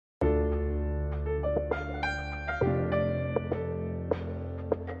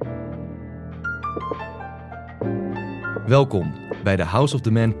Welkom bij de House of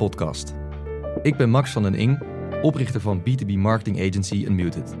the Man podcast. Ik ben Max van den Ing, oprichter van B2B marketing agency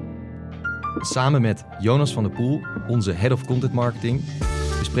Unmuted. Samen met Jonas van der Poel, onze Head of Content Marketing,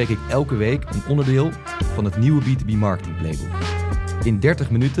 bespreek ik elke week een onderdeel van het nieuwe B2B marketing playbook. In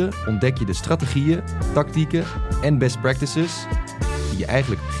 30 minuten ontdek je de strategieën, tactieken en best practices die je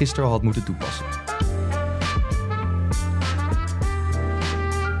eigenlijk gisteren al had moeten toepassen.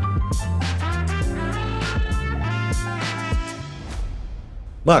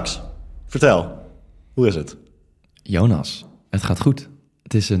 Max, vertel. Hoe is het? Jonas, het gaat goed.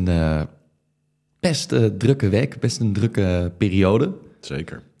 Het is een best drukke week, best een drukke periode.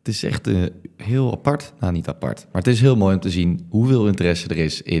 Zeker. Het is echt heel apart. Nou, niet apart. Maar het is heel mooi om te zien hoeveel interesse er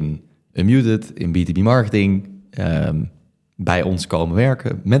is in Unmuted, in B2B marketing. Bij ons komen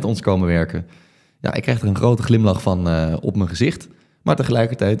werken, met ons komen werken. Ja, ik krijg er een grote glimlach van op mijn gezicht. Maar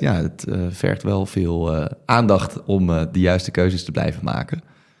tegelijkertijd, ja, het vergt wel veel aandacht om de juiste keuzes te blijven maken.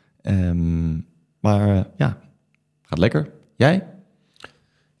 Maar ja, gaat lekker. Jij?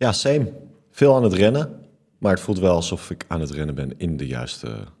 Ja, same. Veel aan het rennen. Maar het voelt wel alsof ik aan het rennen ben in de juiste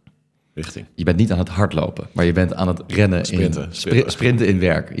richting. Je bent niet aan het hardlopen, maar je bent aan het rennen. Sprinten in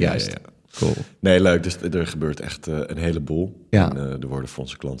werk. Juist. Ja. Cool. Nee, leuk. Dus er gebeurt echt een heleboel. Ja. En er worden voor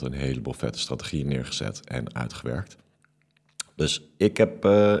onze klanten een heleboel vette strategieën neergezet en uitgewerkt. Dus ik heb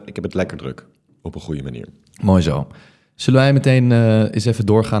het lekker druk. Op een goede manier. Mooi zo. Zullen wij meteen eens even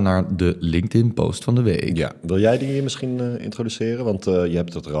doorgaan naar de LinkedIn-post van de week? Ja, wil jij die misschien introduceren? Want je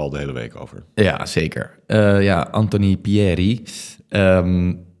hebt het er al de hele week over. Ja, zeker. Anthony Pieri.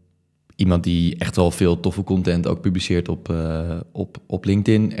 Iemand die echt wel veel toffe content ook publiceert op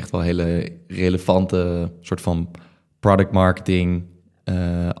LinkedIn. Echt wel hele relevante soort van product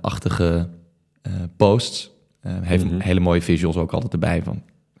marketing-achtige posts. Heeft hele mooie visuals ook altijd erbij.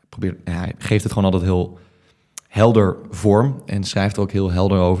 Hij geeft het gewoon altijd heel helder vorm en schrijft er ook heel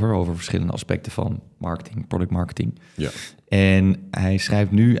helder over verschillende aspecten van marketing, product marketing. Ja. En hij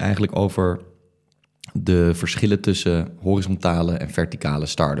schrijft nu eigenlijk over de verschillen tussen horizontale en verticale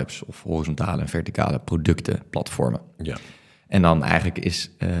startups of horizontale en verticale productenplatformen. Ja. En dan eigenlijk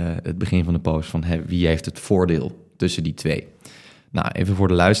is het begin van de post van wie heeft het voordeel tussen die twee. Nou, even voor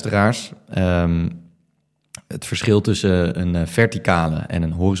de luisteraars. Het verschil tussen een verticale en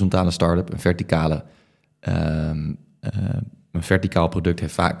een horizontale start-up. Een verticaal product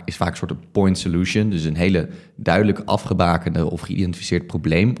is vaak een soort point solution. Dus een hele duidelijk afgebakende of geïdentificeerd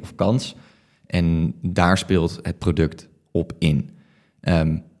probleem of kans. En daar speelt het product op in.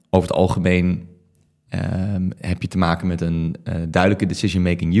 Over het algemeen heb je te maken met een duidelijke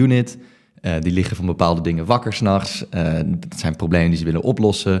decision-making unit. Die liggen van bepaalde dingen wakker 's nachts. Dat zijn problemen die ze willen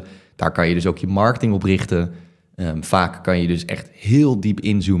oplossen. Daar kan je dus ook je marketing op richten. Vaak kan je dus echt heel diep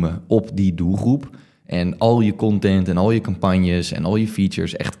inzoomen op die doelgroep. En al je content en al je campagnes en al je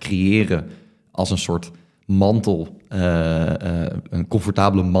features echt creëren als een soort mantel. Een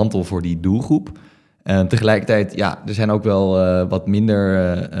comfortabele mantel voor die doelgroep. Tegelijkertijd, ja, er zijn ook wel wat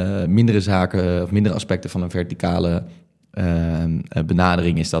mindere zaken of mindere aspecten van een verticale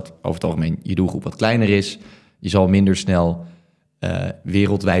benadering. Is dat over het algemeen je doelgroep wat kleiner is. Je zal minder snel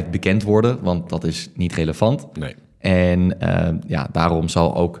wereldwijd bekend worden, want dat is niet relevant. Nee. En daarom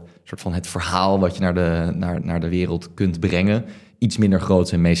zal ook soort van het verhaal wat je naar de wereld kunt brengen iets minder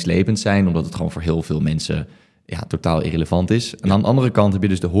groot en meeslepend zijn, omdat het gewoon voor heel veel mensen totaal irrelevant is. En aan de andere kant heb je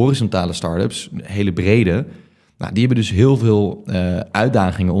dus de horizontale startups, hele brede. Nou, die hebben dus heel veel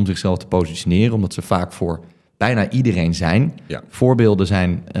uitdagingen om zichzelf te positioneren, omdat ze vaak voor bijna iedereen zijn. Ja. Voorbeelden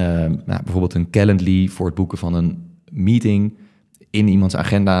zijn bijvoorbeeld een Calendly voor het boeken van een meeting in iemands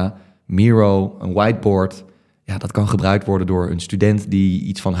agenda, Miro, een whiteboard. Ja, dat kan gebruikt worden door een student die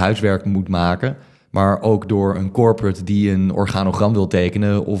iets van huiswerk moet maken, maar ook door een corporate die een organogram wil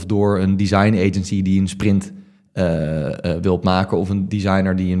tekenen of door een design agency die een sprint wilt maken of een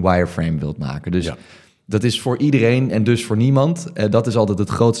designer die een wireframe wilt maken. Dus dat is voor iedereen en dus voor niemand. Dat is altijd het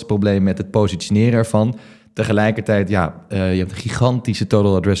grootste probleem met het positioneren ervan. Tegelijkertijd, je hebt een gigantische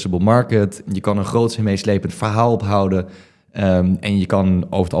total addressable market. Je kan een groots en meeslepend verhaal ophouden. En je kan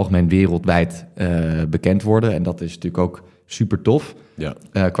over het algemeen wereldwijd bekend worden. En dat is natuurlijk ook super tof. Ja.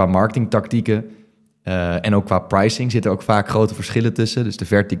 Qua marketingtactieken en ook qua pricing zitten ook vaak grote verschillen tussen. Dus de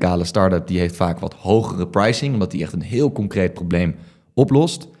verticale start-up die heeft vaak wat hogere pricing, omdat die echt een heel concreet probleem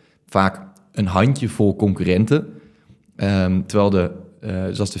oplost. Vaak een handjevol concurrenten. Terwijl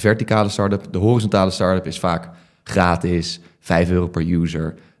zoals de verticale start-up, de horizontale start-up is vaak gratis, €5 per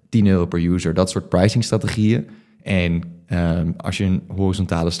user, €10 per user, dat soort pricingstrategieën. En als je een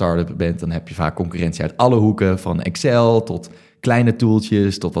horizontale start-up bent, dan heb je vaak concurrentie uit alle hoeken, van Excel tot kleine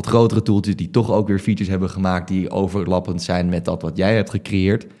tooltjes tot wat grotere tooltjes die toch ook weer features hebben gemaakt die overlappend zijn met dat wat jij hebt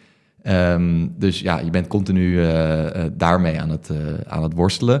gecreëerd. Dus ja, je bent continu daarmee aan het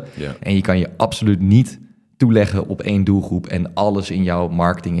worstelen. Ja. En je kan je absoluut niet toeleggen op één doelgroep en alles in jouw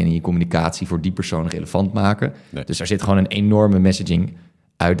marketing en in je communicatie voor die persoon relevant maken. Nee. Dus daar zit gewoon een enorme messaging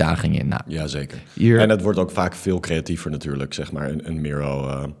uitdaging in. Nou, Ja, zeker. hier... En het wordt ook vaak veel creatiever natuurlijk, zeg maar. Een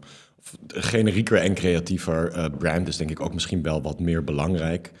Miro, generieker en creatiever brand is denk ik ook misschien wel wat meer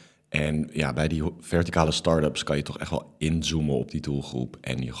belangrijk. En ja, bij die verticale start-ups kan je toch echt wel inzoomen op die doelgroep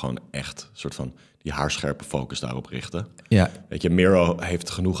en je gewoon echt soort van die haarscherpe focus daarop richten. Ja. Weet je, Miro heeft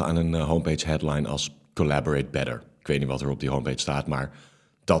genoeg aan een homepage headline als collaborate better. Ik weet niet wat er op die homepage staat, maar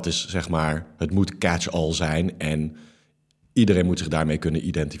dat is zeg maar, het moet catch-all zijn en iedereen moet zich daarmee kunnen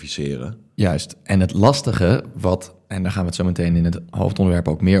identificeren. Juist. En het lastige, en daar gaan we het zo meteen in het hoofdonderwerp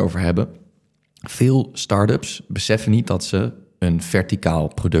ook meer over hebben. Veel start-ups beseffen niet dat ze een verticaal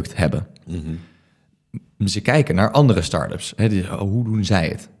product hebben. Mm-hmm. Ze kijken naar andere start-ups. Hoe doen zij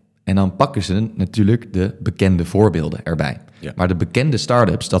het? En dan pakken ze natuurlijk de bekende voorbeelden erbij. Ja. Maar de bekende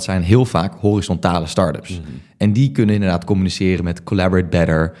start-ups, dat zijn heel vaak horizontale start-ups. Mm-hmm. En die kunnen inderdaad communiceren met collaborate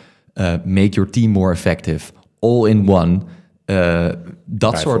better, make your team more effective, all in one.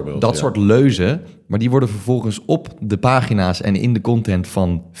 Dat soort leuzen, maar die worden vervolgens op de pagina's en in de content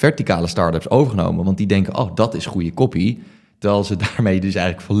van verticale start-ups overgenomen. Want die denken, dat is goede copy. Terwijl ze daarmee dus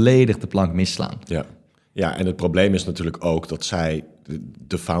eigenlijk volledig de plank misslaan. Ja, en het probleem is natuurlijk ook dat zij,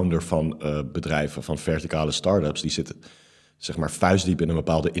 de founder van bedrijven, van verticale start-ups, die zitten zeg maar vuistdiep in een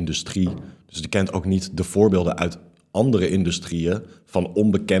bepaalde industrie. Dus die kent ook niet de voorbeelden uit andere industrieën van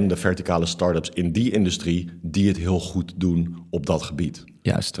onbekende verticale start-ups in die industrie die het heel goed doen op dat gebied.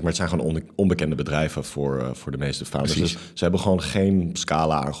 Juist. Maar het zijn gewoon onbekende bedrijven voor de meeste founders. Precies. Dus ze hebben gewoon geen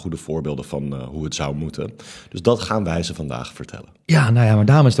scala aan goede voorbeelden van hoe het zou moeten. Dus dat gaan wij ze vandaag vertellen. Ja, maar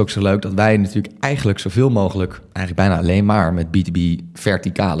daarom is het ook zo leuk dat wij natuurlijk eigenlijk zoveel mogelijk, eigenlijk bijna alleen maar met B2B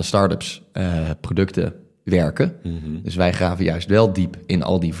verticale start-ups producten werken. Mm-hmm. Dus wij graven juist wel diep in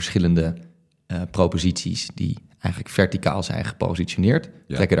al die verschillende proposities die eigenlijk verticaal zijn gepositioneerd.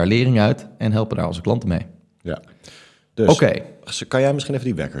 Ja. Trekken daar lering uit en helpen daar onze klanten mee. Ja. Dus kan jij misschien even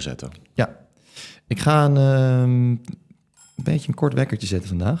die wekker zetten? Ja, ik ga een beetje een kort wekkertje zetten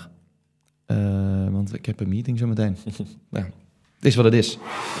vandaag. Want ik heb een meeting zo meteen. Nou, het is wat het is.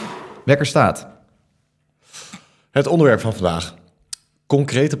 Wekker staat. Het onderwerp van vandaag.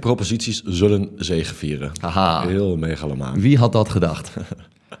 Concrete proposities zullen zegevieren. Haha. Heel megalomaan. Wie had dat gedacht?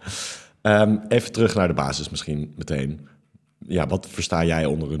 Even terug naar de basis misschien meteen. Ja, wat versta jij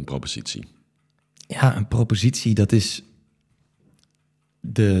onder een propositie? Ja, een propositie, dat is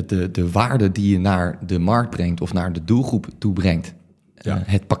de waarde die je naar de markt brengt of naar de doelgroep toe brengt. Ja.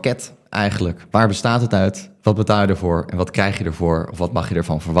 Het pakket eigenlijk. Waar bestaat het uit? Wat betaal je ervoor? En wat krijg je ervoor? Of wat mag je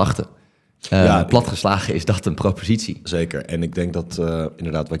ervan verwachten? Platgeslagen is dat een propositie. Zeker. En ik denk dat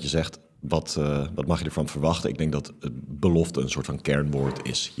inderdaad wat je zegt, wat mag je ervan verwachten? Ik denk dat belofte een soort van kernwoord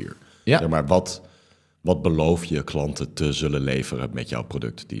is hier. Ja. Zeg maar, wat beloof je klanten te zullen leveren met jouw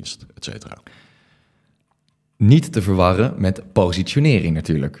product, dienst, et cetera? Niet te verwarren met positionering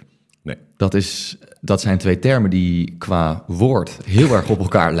natuurlijk. Nee. Dat zijn twee termen die qua woord heel erg op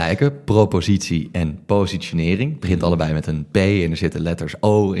elkaar lijken. Propositie en positionering. Het begint allebei met een P en er zitten letters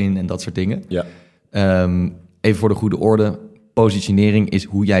O in en dat soort dingen. Ja. Even voor de goede orde. Positionering is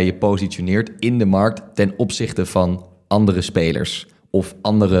hoe jij je positioneert in de markt ten opzichte van andere spelers of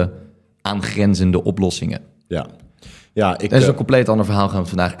andere aangrenzende oplossingen. Ja. Dat is een compleet ander verhaal, gaan we het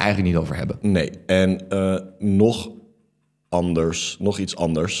vandaag eigenlijk niet over hebben. Nee, en nog iets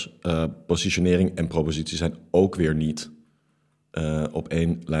anders. Positionering en propositie zijn ook weer niet op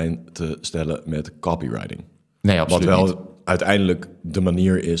één lijn te stellen met copywriting. Nee, absoluut Wat wel niet. Uiteindelijk de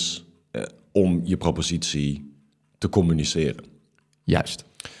manier is om je propositie te communiceren. Juist.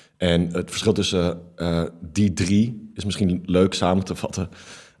 En het verschil tussen die drie is misschien leuk samen te vatten.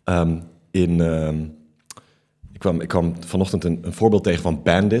 Ik kwam vanochtend een voorbeeld tegen van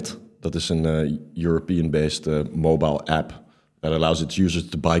Bandit. Dat is een European-based mobile app that allows its users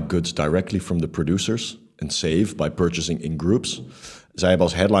to buy goods directly from the producers and save by purchasing in groups. Zij hebben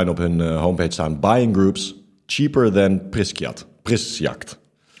als headline op hun homepage staan: buying groups cheaper than Prisjakt.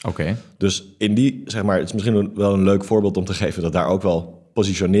 Oké. Dus in die, zeg maar, het is misschien wel een leuk voorbeeld om te geven dat daar ook wel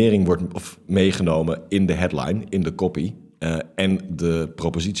positionering wordt meegenomen in de headline, in de copy. En de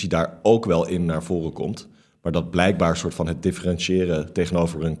propositie daar ook wel in naar voren komt. Maar dat blijkbaar soort van het differentiëren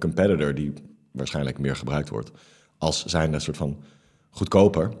tegenover een competitor die waarschijnlijk meer gebruikt wordt als zijnde soort van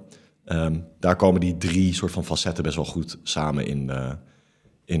goedkoper. Daar komen die drie soort van facetten best wel goed samen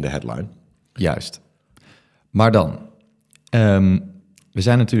in de headline. Juist. Maar dan, We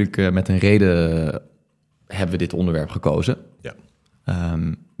zijn natuurlijk met een reden hebben we dit onderwerp gekozen. Ja.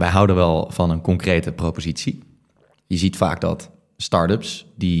 Wij houden wel van een concrete propositie. Je ziet vaak dat startups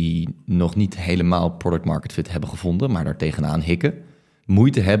die nog niet helemaal product market fit hebben gevonden, maar daar tegenaan hikken,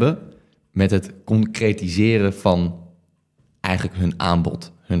 moeite hebben met het concretiseren van eigenlijk hun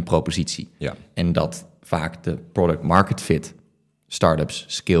aanbod, hun propositie. Ja. En dat vaak de product market fit startups,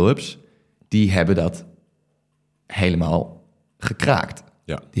 scale-ups, die hebben dat helemaal gekraakt.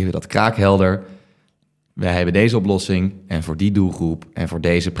 Ja. Die hebben dat kraakhelder. Wij hebben deze oplossing en voor die doelgroep en voor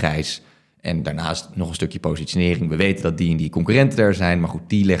deze prijs. En daarnaast nog een stukje positionering. We weten dat die en die concurrenten er zijn, maar goed,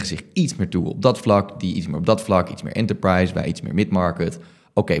 die leggen zich iets meer toe op dat vlak, die iets meer op dat vlak, iets meer enterprise, wij iets meer mid-market.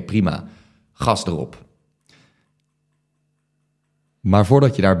 Oké, prima. Gas erop. Maar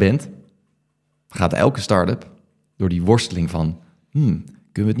voordat je daar bent, gaat elke start-up door die worsteling van, kunnen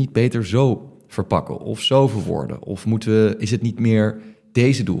we het niet beter zo verpakken of zo verwoorden? Of is het niet meer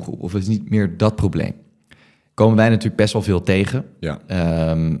deze doelgroep of is het niet meer dat probleem? Komen wij natuurlijk best wel veel tegen. Ja.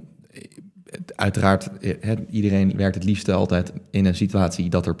 Uiteraard, iedereen werkt het liefst altijd in een situatie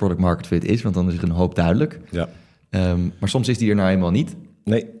dat er product market fit is, want dan is er een hoop duidelijk. Ja. Maar soms is die er nou eenmaal niet.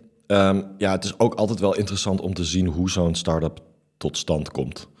 Nee, het is ook altijd wel interessant om te zien hoe zo'n start-up tot stand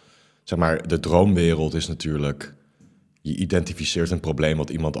komt. Zeg maar, de droomwereld is natuurlijk, je identificeert een probleem wat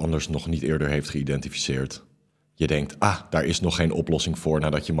iemand anders nog niet eerder heeft geïdentificeerd. Je denkt, daar is nog geen oplossing voor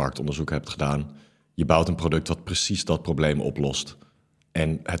nadat je marktonderzoek hebt gedaan. Je bouwt een product dat precies dat probleem oplost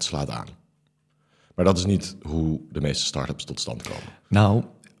en het slaat aan. Maar dat is niet hoe de meeste start-ups tot stand komen. Nou,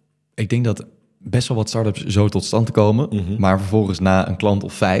 ik denk dat best wel wat start-ups zo tot stand komen, maar vervolgens na een klant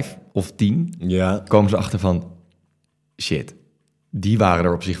of 5 of 10 komen ze achter van, shit, die waren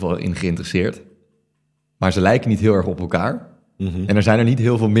er op zich wel in geïnteresseerd, maar ze lijken niet heel erg op elkaar. En er zijn er niet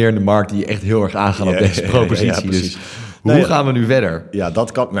heel veel meer in de markt die echt heel erg aangaan op deze propositie. Dus hoe gaan we nu verder? Ja,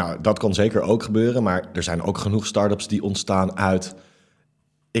 dat kan zeker ook gebeuren, maar er zijn ook genoeg start-ups die ontstaan uit,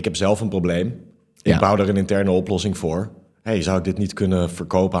 ik heb zelf een probleem, ik bouw er een interne oplossing voor. Zou ik dit niet kunnen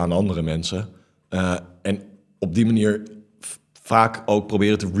verkopen aan andere mensen? En op die manier vaak ook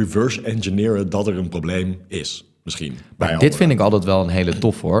proberen te reverse engineeren dat er een probleem is. Misschien. Dit vind ik altijd wel een hele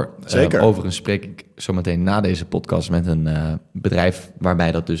tof hoor. Zeker. Overigens spreek ik zometeen na deze podcast met een bedrijf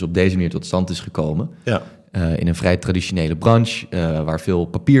waarbij dat dus op deze manier tot stand is gekomen. Ja. In een vrij traditionele branche, waar veel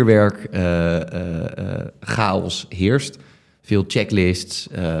papierwerk, chaos heerst. Veel checklists,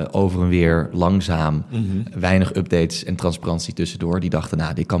 over en weer, langzaam, weinig updates en transparantie tussendoor. Die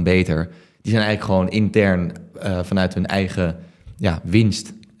dachten, dit kan beter. Die zijn eigenlijk gewoon intern vanuit hun eigen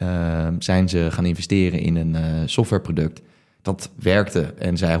winst zijn ze gaan investeren in een softwareproduct. Dat werkte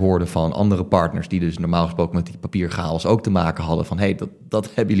en zij hoorden van andere partners die dus normaal gesproken met die papierchaos ook te maken hadden van dat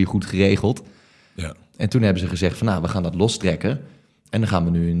hebben jullie goed geregeld. Ja. En toen hebben ze gezegd van we gaan dat lostrekken en dan gaan we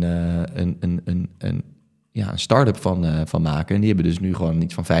nu een start-up van maken. En die hebben dus nu gewoon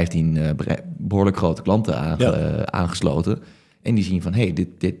iets van 15 behoorlijk grote klanten aangesloten. En die zien van,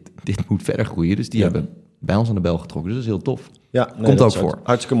 dit moet verder groeien. Dus die hebben bij ons aan de bel getrokken. Dus dat is heel tof. Ja, komt ook voor.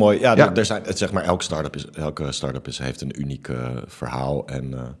 Hartstikke mooi. Ja. Er zijn, zeg maar, elke start-up heeft een uniek verhaal.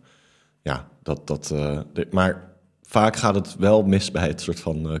 En maar vaak gaat het wel mis bij het soort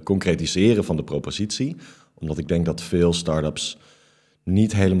van concretiseren van de propositie. Omdat ik denk dat veel start-ups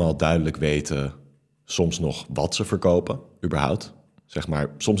niet helemaal duidelijk weten soms nog wat ze verkopen, überhaupt. Zeg maar,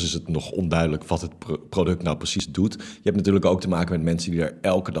 soms is het nog onduidelijk wat het product nou precies doet. Je hebt natuurlijk ook te maken met mensen die er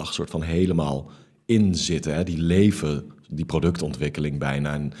elke dag soort van helemaal in zitten. Hè? Die leven die productontwikkeling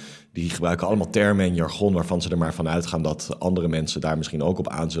bijna. En die gebruiken allemaal termen en jargon waarvan ze er maar van uitgaan dat andere mensen daar misschien ook op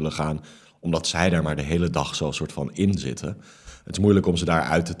aan zullen gaan, omdat zij daar maar de hele dag zo soort van in zitten. Het is moeilijk om ze daar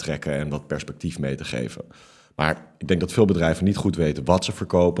uit te trekken en wat perspectief mee te geven. Maar ik denk dat veel bedrijven niet goed weten wat ze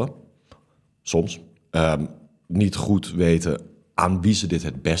verkopen. Soms. Niet goed weten aan wie ze dit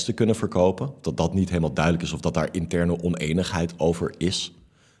het beste kunnen verkopen. Dat niet helemaal duidelijk is of dat daar interne oneenigheid over is.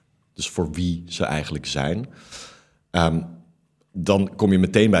 Dus voor wie ze eigenlijk zijn. Dan kom je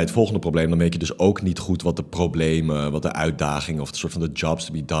meteen bij het volgende probleem. Dan weet je dus ook niet goed wat de problemen, wat de uitdagingen of de soort van de jobs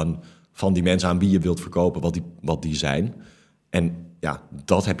to be done van die mensen aan wie je wilt verkopen, wat die zijn. En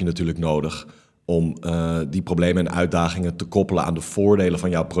dat heb je natuurlijk nodig om die problemen en uitdagingen te koppelen aan de voordelen van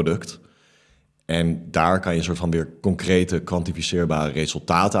jouw product. En daar kan je een soort van weer concrete, kwantificeerbare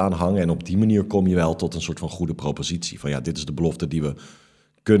resultaten aan hangen. En op die manier kom je wel tot een soort van goede propositie. Van dit is de belofte die we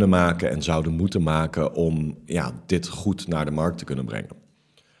kunnen maken en zouden moeten maken om dit goed naar de markt te kunnen brengen.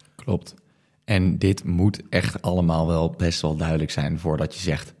 Klopt. En dit moet echt allemaal wel best wel duidelijk zijn voordat je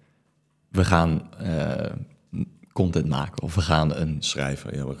zegt, we gaan content maken. Of we gaan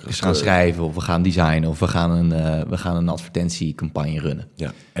schrijven. Ja, gaan schrijven, of we gaan designen, of we gaan een advertentiecampagne runnen.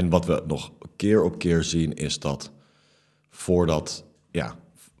 Ja, en wat we nog keer op keer zien is dat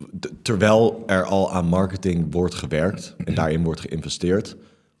terwijl er al aan marketing wordt gewerkt en daarin wordt geïnvesteerd,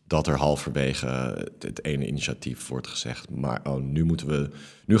 dat er halverwege het ene initiatief wordt gezegd, maar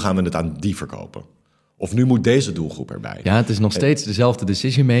nu gaan we het aan die verkopen. Of nu moet deze doelgroep erbij. Ja, het is nog steeds dezelfde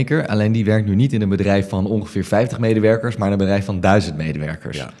decision maker, alleen die werkt nu niet in een bedrijf van ongeveer 50 medewerkers, maar in een bedrijf van 1000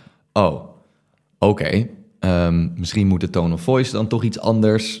 medewerkers. Ja. Oh, oké. Misschien moet de tone of voice dan toch iets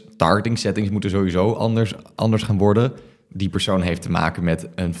anders. Targeting settings moeten sowieso anders gaan worden. Die persoon heeft te maken met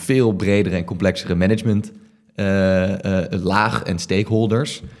een veel bredere en complexere management laag en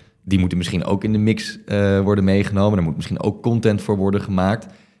stakeholders. Die moeten misschien ook in de mix worden meegenomen. Er moet misschien ook content voor worden gemaakt.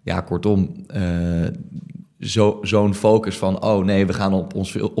 Ja, kortom, zo'n focus van, oh nee, we gaan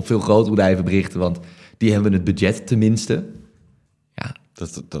op veel grotere bedrijven berichten, want die hebben het budget tenminste.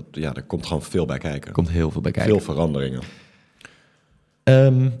 Ja, er komt gewoon veel bij kijken. Er komt heel veel bij kijken. Veel veranderingen.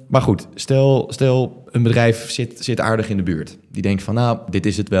 Maar goed, stel een bedrijf zit aardig in de buurt. Die denkt van, nou, dit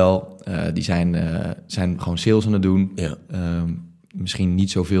is het wel. Die zijn gewoon sales aan het doen. Ja. Misschien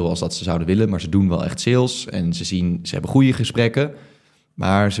niet zoveel als dat ze zouden willen, maar ze doen wel echt sales. En ze hebben goede gesprekken.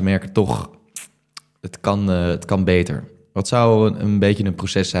 Maar ze merken toch, het kan beter. Wat zou een beetje een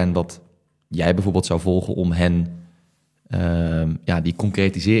proces zijn wat jij bijvoorbeeld zou volgen om hen die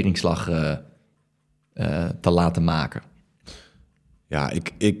concretiseringsslag te laten maken? Ja,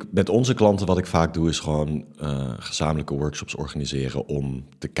 ik met onze klanten wat ik vaak doe is gewoon gezamenlijke workshops organiseren om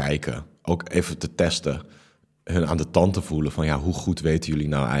te kijken, ook even te testen, hun aan de tand te voelen van hoe goed weten jullie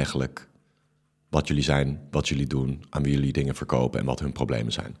nou eigenlijk wat jullie zijn, wat jullie doen, aan wie jullie dingen verkopen en wat hun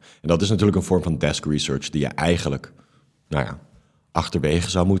problemen zijn. En dat is natuurlijk een vorm van desk research die je eigenlijk, achterwege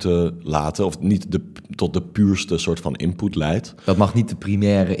zou moeten laten, of niet tot de puurste soort van input leidt. Dat mag niet de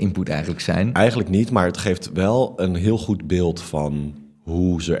primaire input eigenlijk zijn? Eigenlijk niet, maar het geeft wel een heel goed beeld van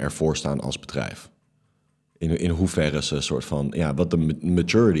hoe ze ervoor staan als bedrijf. In hoeverre ze soort van, wat de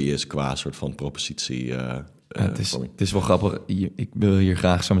maturity is qua soort van propositie. Het is wel grappig. Ik wil hier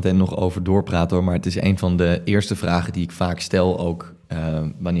graag zo meteen nog over doorpraten hoor, maar het is een van de eerste vragen die ik vaak stel ook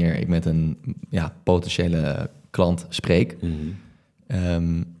wanneer ik met een potentiële klant spreek.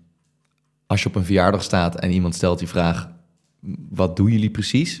 Mm-hmm. Als je op een verjaardag staat en iemand stelt die vraag, wat doen jullie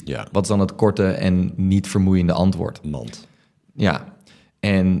precies? Ja. Wat is dan het korte en niet vermoeiende antwoord? Mand. Ja,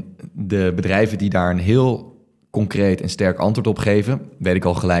 en de bedrijven die daar een heel concreet en sterk antwoord op geven, weet ik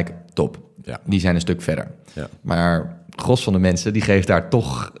al gelijk, top. Ja. Die zijn een stuk verder. Ja. Maar gros van de mensen, die geeft daar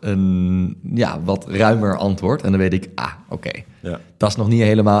toch een wat ruimer antwoord. En dan weet ik, oké. Ja. Dat is nog niet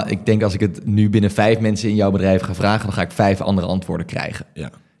helemaal. Ik denk als ik het nu binnen 5 mensen in jouw bedrijf ga vragen, dan ga ik 5 andere antwoorden krijgen.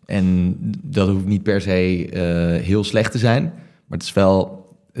 Ja. En dat hoeft niet per se heel slecht te zijn. Maar het is wel,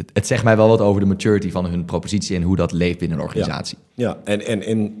 het zegt mij wel wat over de maturity van hun propositie en hoe dat leeft binnen een organisatie. Ja. En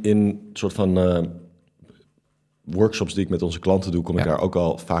in soort van workshops die ik met onze klanten doe, kom ik daar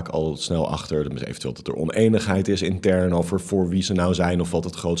ook vaak al snel achter. Eventueel dat er oneenigheid is intern over voor wie ze nou zijn of wat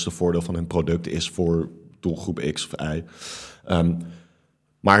het grootste voordeel van hun product is voor doelgroep X of Y.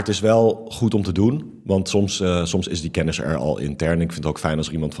 Maar het is wel goed om te doen, want soms is die kennis er al intern. Ik vind het ook fijn als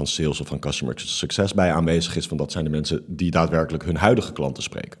er iemand van sales of van customer success bij aanwezig is, want dat zijn de mensen die daadwerkelijk hun huidige klanten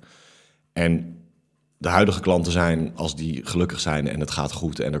spreken. En de huidige klanten zijn, als die gelukkig zijn en het gaat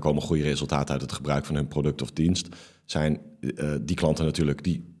goed en er komen goede resultaten uit het gebruik van hun product of dienst, zijn die klanten natuurlijk,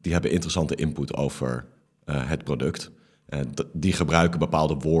 die hebben interessante input over het product. Die gebruiken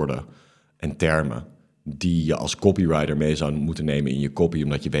bepaalde woorden en termen die je als copywriter mee zou moeten nemen in je copy,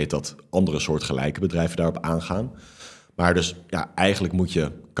 omdat je weet dat andere soortgelijke bedrijven daarop aangaan. Maar dus eigenlijk moet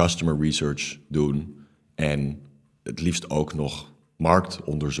je customer research doen en het liefst ook nog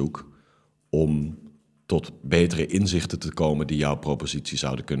marktonderzoek om tot betere inzichten te komen die jouw propositie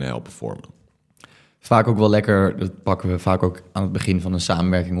zouden kunnen helpen vormen. Vaak ook wel lekker, dat pakken we vaak ook aan het begin van een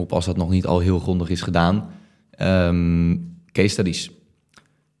samenwerking op als dat nog niet al heel grondig is gedaan. Case studies.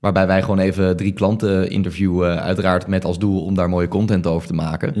 Waarbij wij gewoon even 3 klanten interviewen, uiteraard met als doel om daar mooie content over te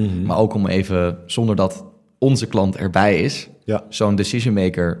maken. Mm-hmm. Maar ook om even, zonder dat onze klant erbij is, zo'n decision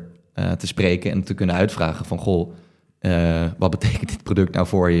maker te spreken en te kunnen uitvragen van, goh, wat betekent dit product nou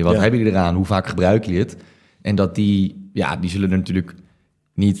voor je? Wat hebben jullie eraan? Hoe vaak gebruiken jullie het? En dat die zullen er natuurlijk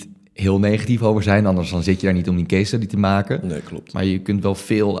niet heel negatief over zijn, anders dan zit je daar niet om die case study te maken. Nee, klopt. Maar je kunt wel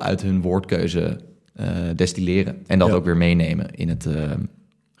veel uit hun woordkeuze destilleren en dat ook weer meenemen in het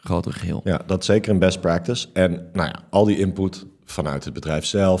grotere geheel. Ja, dat is zeker een best practice. En al die input vanuit het bedrijf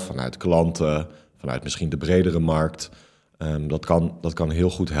zelf, vanuit klanten, vanuit misschien de bredere markt, dat kan heel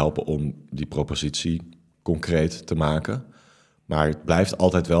goed helpen om die propositie concreet te maken. Maar het blijft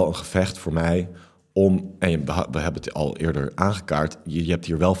altijd wel een gevecht voor mij om... En we hebben het al eerder aangekaart. Je hebt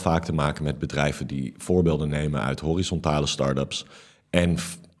hier wel vaak te maken met bedrijven die voorbeelden nemen uit horizontale start-ups en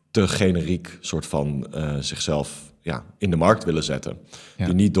te generiek soort van zichzelf in de markt willen zetten. Ja.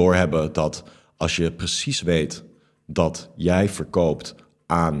 Die niet doorhebben dat als je precies weet dat jij verkoopt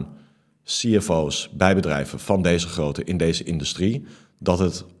aan CFO's bij bedrijven van deze grootte in deze industrie, dat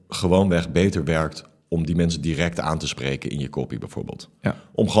het gewoonweg beter werkt om die mensen direct aan te spreken in je copy bijvoorbeeld. Ja.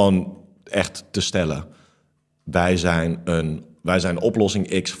 Om gewoon echt te stellen, wij zijn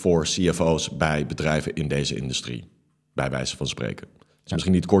oplossing X voor CFO's bij bedrijven in deze industrie, bij wijze van spreken. Het is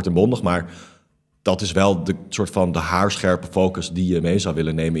misschien niet kort en bondig, maar dat is wel de soort van de haarscherpe focus die je mee zou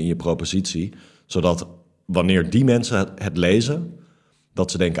willen nemen in je propositie, zodat wanneer die mensen het lezen,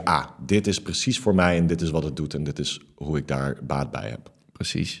 dat ze denken, dit is precies voor mij en dit is wat het doet en dit is hoe ik daar baat bij heb.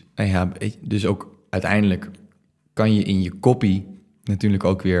 Precies. En ja, dus ook uiteindelijk kan je in je copy natuurlijk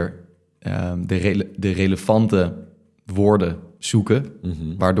ook weer de relevante woorden zoeken,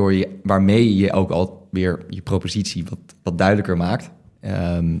 waarmee je ook alweer je propositie wat duidelijker maakt.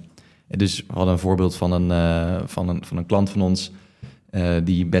 Dus we hadden een voorbeeld van een klant van ons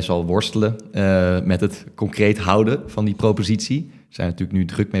die best wel worstelen met het concreet houden van die propositie. Daar zijn natuurlijk nu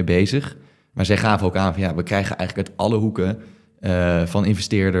druk mee bezig. Maar zij gaven ook aan van we krijgen eigenlijk uit alle hoeken van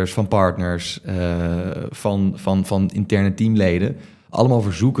investeerders, van partners, van interne teamleden allemaal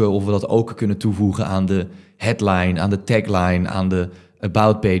verzoeken of we dat ook kunnen toevoegen aan de headline, aan de tagline, aan de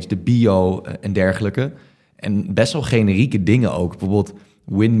about page, de bio en dergelijke. En best wel generieke dingen ook. Bijvoorbeeld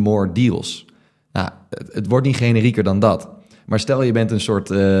win more deals. Nou, het wordt niet generieker dan dat. Maar stel je bent een soort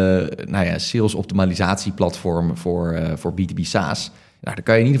sales optimalisatieplatform voor B2B SaaS. Nou, dan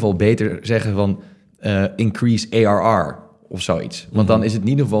kan je in ieder geval beter zeggen van increase ARR of zoiets. Want dan is het in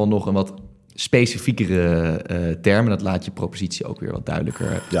ieder geval nog een wat specifiekere term. En dat laat je propositie ook weer wat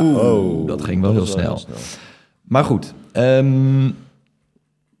duidelijker. Ja, dat ging wel heel snel. Maar goed,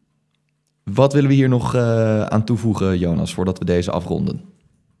 wat willen we hier nog aan toevoegen, Jonas, voordat we deze afronden?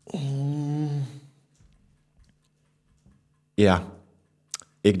 Ja,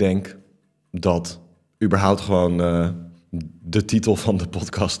 ik denk dat überhaupt gewoon de titel van de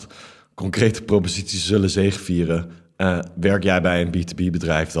podcast, concrete proposities zullen zegevieren. Werk jij bij een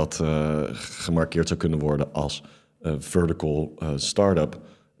B2B-bedrijf dat gemarkeerd zou kunnen worden als vertical startup?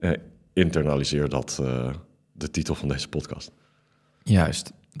 Internaliseer dat de titel van deze podcast.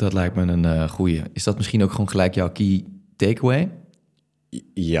 Juist, dat lijkt me een goeie. Is dat misschien ook gewoon gelijk jouw key takeaway?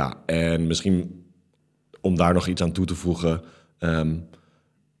 Ja, en misschien om daar nog iets aan toe te voegen,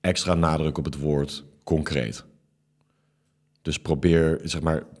 extra nadruk op het woord concreet. Dus probeer,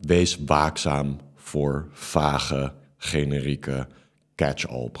 wees waakzaam voor vage, generieke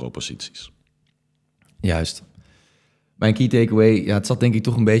catch-all proposities. Juist. Mijn key takeaway, het zat denk ik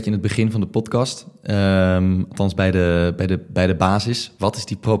toch een beetje in het begin van de podcast. Althans bij de basis. Wat is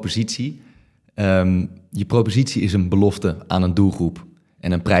die propositie? Je propositie is een belofte aan een doelgroep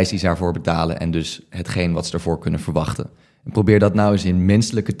en een prijs die ze daarvoor betalen en dus hetgeen wat ze ervoor kunnen verwachten. En probeer dat nou eens in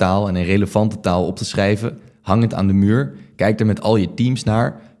menselijke taal en in relevante taal op te schrijven, hangend aan de muur. Kijk er met al je teams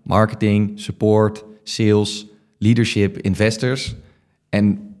naar, marketing, support, sales, leadership, investors.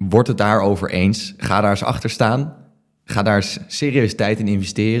 En word het daarover eens. Ga daar eens achter staan. Ga daar eens serieus tijd in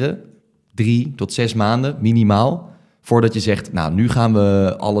investeren. 3 tot 6 maanden minimaal. Voordat je zegt, nou, nu gaan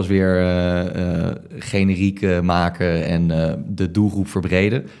we alles weer generiek maken en de doelgroep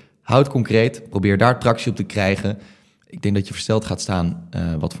verbreden. Houd concreet, probeer daar tractie op te krijgen. Ik denk dat je versteld gaat staan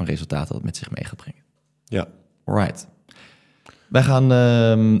wat voor resultaten dat met zich mee gaat brengen. Ja. Alright. Wij gaan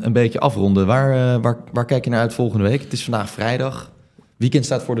een beetje afronden. Waar kijk je naar uit volgende week? Het is vandaag vrijdag. Weekend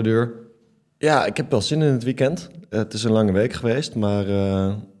staat voor de deur. Ja, ik heb wel zin in het weekend. Het is een lange week geweest, maar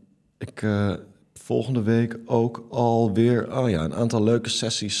ik volgende week ook alweer een aantal leuke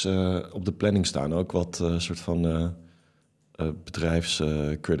sessies op de planning staan. Ook wat soort van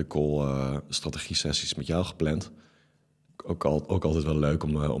bedrijfscritical strategie-sessies met jou gepland. Ook altijd wel leuk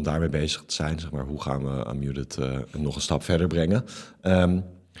om daarmee bezig te zijn. Hoe gaan we Unmuted nog een stap verder brengen?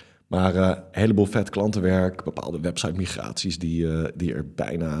 Maar een heleboel vet klantenwerk, bepaalde website-migraties die er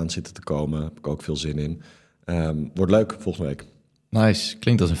bijna aan zitten te komen. Daar heb ik ook veel zin in. Wordt leuk volgende week. Nice,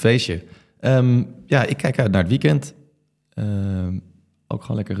 klinkt als een feestje. Ik kijk uit naar het weekend. Ook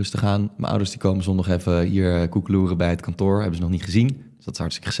gewoon lekker rustig aan. Mijn ouders die komen zondag even hier koekeloeren bij het kantoor. Hebben ze nog niet gezien, dus dat is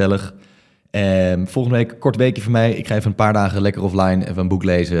hartstikke gezellig. Volgende week, kort weekje voor mij. Ik ga even een paar dagen lekker offline, even een boek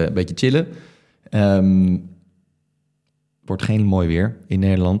lezen, een beetje chillen. Wordt geen mooi weer in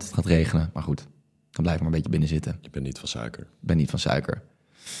Nederland. Het gaat regenen, maar goed. Dan blijf ik maar een beetje binnen zitten. Je bent niet van suiker. Ik ben niet van suiker.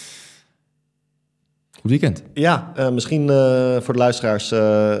 Goed weekend. Ja, misschien voor de luisteraars,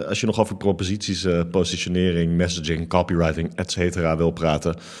 als je nog over proposities, positionering, messaging, copywriting, et cetera wil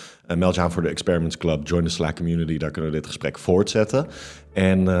praten, meld je aan voor de Experiments Club, join de Slack community, daar kunnen we dit gesprek voortzetten.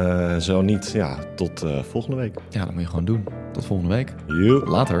 En zo niet, tot volgende week. Ja, dat moet je gewoon doen. Tot volgende week. Joep.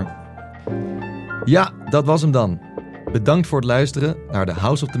 Later. Ja, dat was hem dan. Bedankt voor het luisteren naar de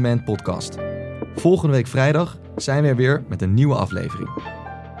House of the Man podcast. Volgende week vrijdag zijn we er weer met een nieuwe aflevering.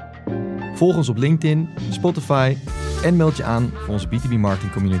 Volg ons op LinkedIn, Spotify en meld je aan voor onze B2B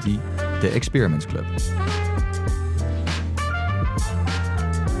marketing community, de Experiments Club.